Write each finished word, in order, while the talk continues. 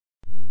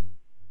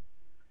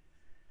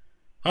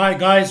Hi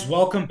guys,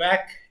 welcome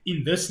back.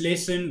 In this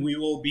lesson, we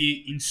will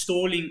be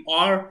installing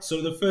R.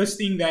 So the first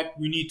thing that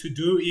we need to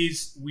do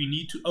is we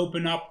need to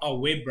open up our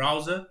web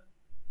browser.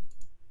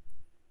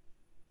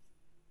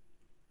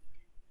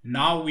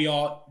 Now we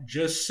are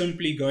just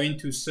simply going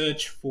to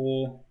search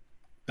for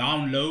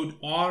download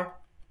R.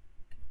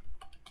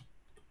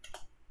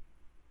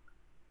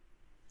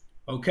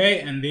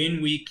 Okay, and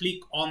then we click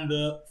on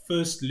the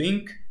first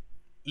link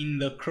in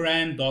the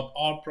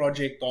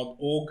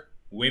cran.rproject.org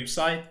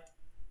website.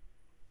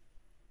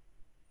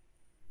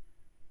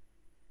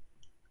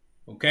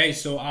 Okay,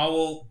 so I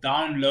will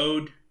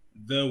download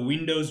the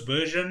Windows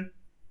version,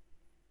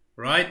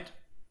 right?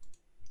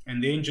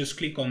 And then just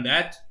click on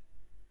that.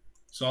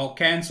 So I'll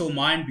cancel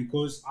mine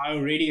because I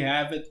already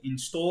have it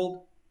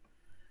installed.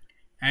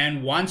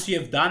 And once you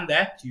have done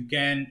that, you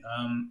can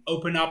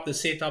open up the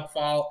setup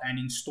file and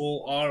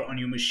install R on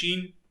your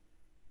machine.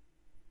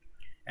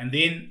 And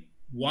then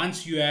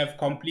once you have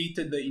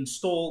completed the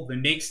install, the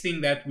next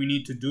thing that we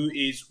need to do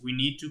is we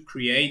need to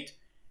create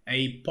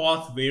a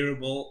path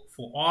variable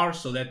for R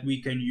so that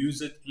we can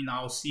use it in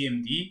our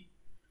CMD.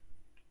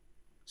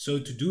 So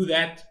to do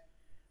that,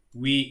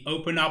 we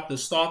open up the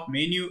start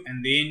menu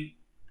and then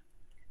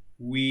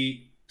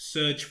we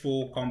search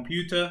for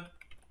computer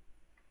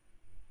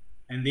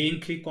and then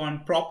click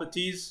on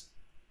properties.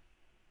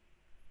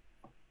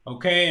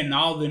 Okay, and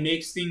now the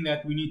next thing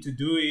that we need to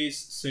do is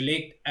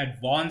select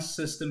advanced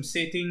system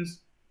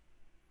settings.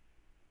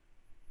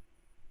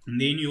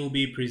 And then you'll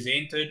be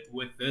presented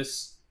with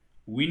this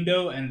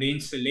window and then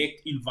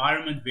select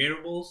environment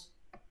variables.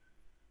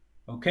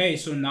 Okay,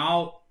 so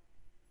now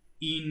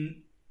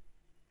in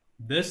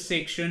this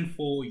section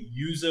for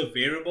user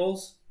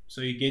variables, so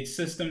you get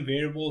system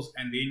variables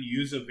and then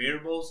user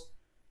variables.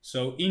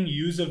 So in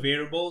user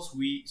variables,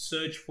 we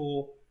search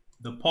for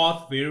the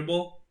path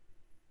variable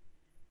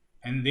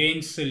and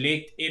then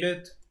select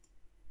edit.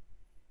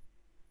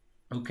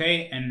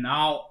 Okay, and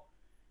now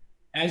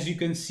as you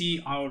can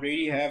see, I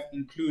already have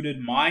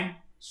included mine.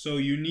 So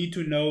you need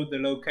to know the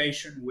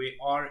location where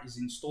R is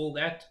installed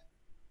at,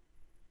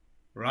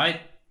 right?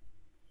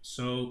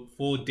 So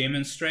for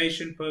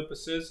demonstration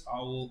purposes, I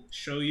will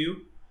show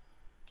you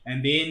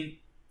and then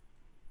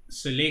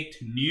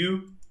select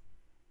new.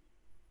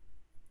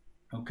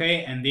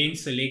 Okay, and then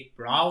select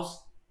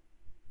browse.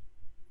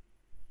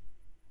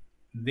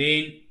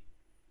 Then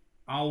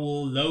I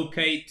will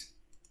locate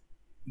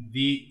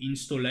the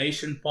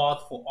installation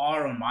path for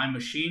R on my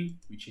machine,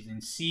 which is in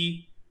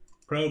C,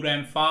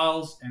 program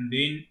files, and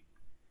then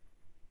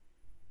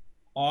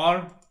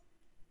R,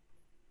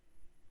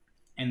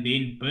 and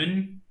then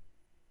bin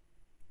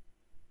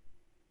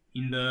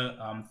in the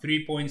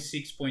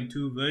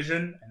 3.6.2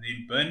 version, and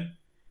then bin,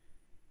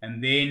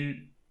 and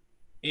then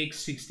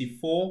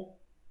x64,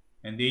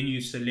 and then you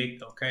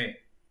select OK.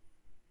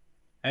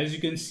 As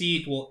you can see,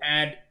 it will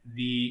add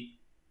the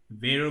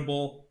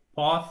variable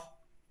path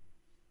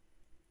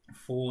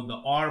for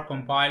the R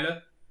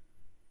compiler.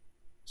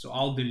 So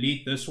I'll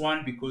delete this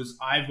one because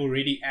I've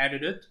already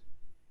added it.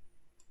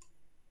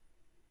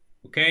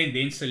 Okay, and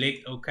then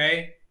select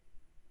OK,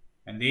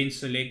 and then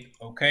select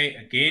OK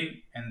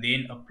again, and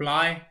then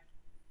apply,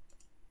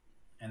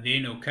 and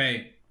then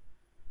OK.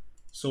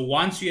 So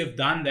once you have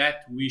done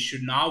that, we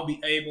should now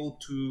be able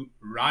to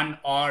run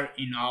R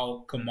in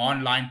our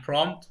command line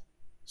prompt.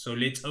 So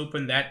let's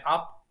open that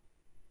up.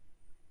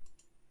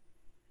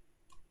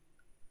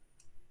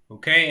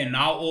 Okay, and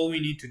now all we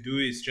need to do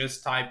is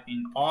just type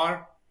in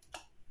R,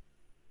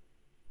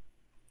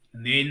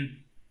 and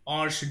then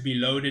R should be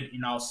loaded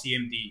in our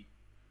CMD.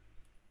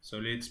 So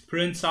let's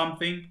print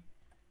something.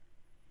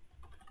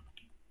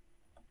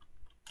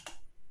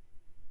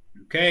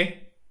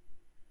 Okay,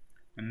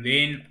 and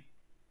then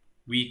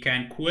we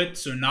can quit.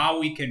 So now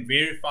we can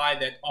verify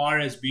that R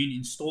has been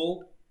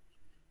installed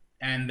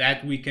and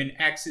that we can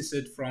access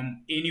it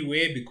from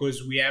anywhere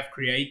because we have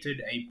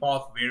created a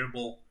path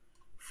variable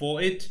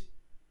for it.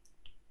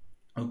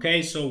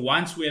 Okay, so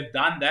once we have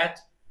done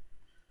that,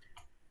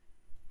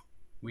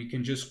 we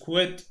can just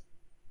quit.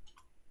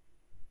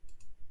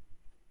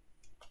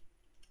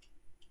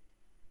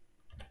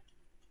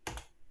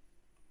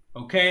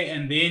 Okay,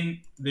 and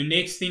then the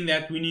next thing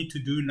that we need to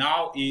do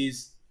now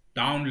is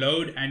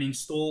download and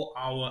install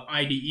our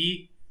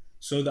IDE.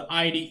 So the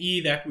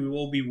IDE that we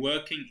will be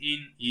working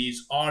in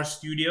is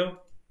RStudio.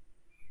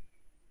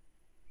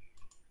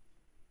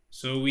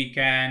 So we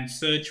can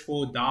search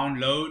for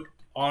download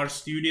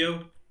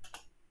RStudio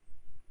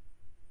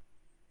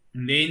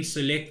and then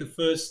select the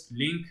first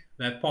link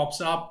that pops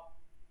up.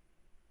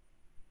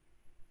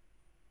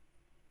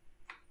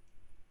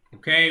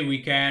 Okay,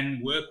 we can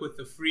work with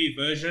the free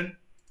version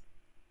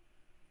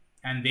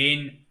and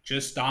then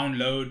just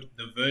download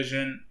the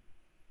version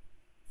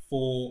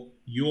for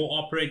your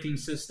operating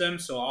system.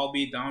 So I'll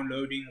be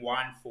downloading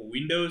one for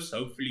Windows.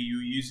 Hopefully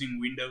you're using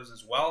Windows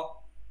as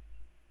well.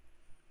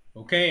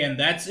 Okay, and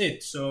that's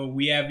it. So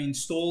we have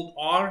installed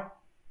R.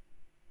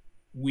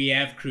 We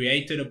have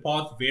created a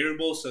path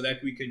variable so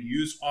that we can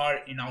use R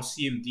in our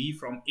CMD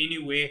from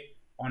anywhere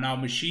on our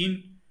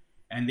machine.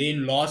 And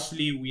then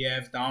lastly, we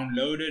have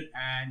downloaded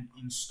and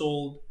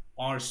installed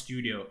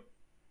RStudio.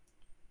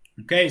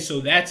 Okay,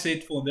 so that's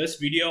it for this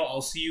video.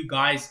 I'll see you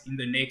guys in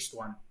the next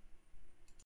one.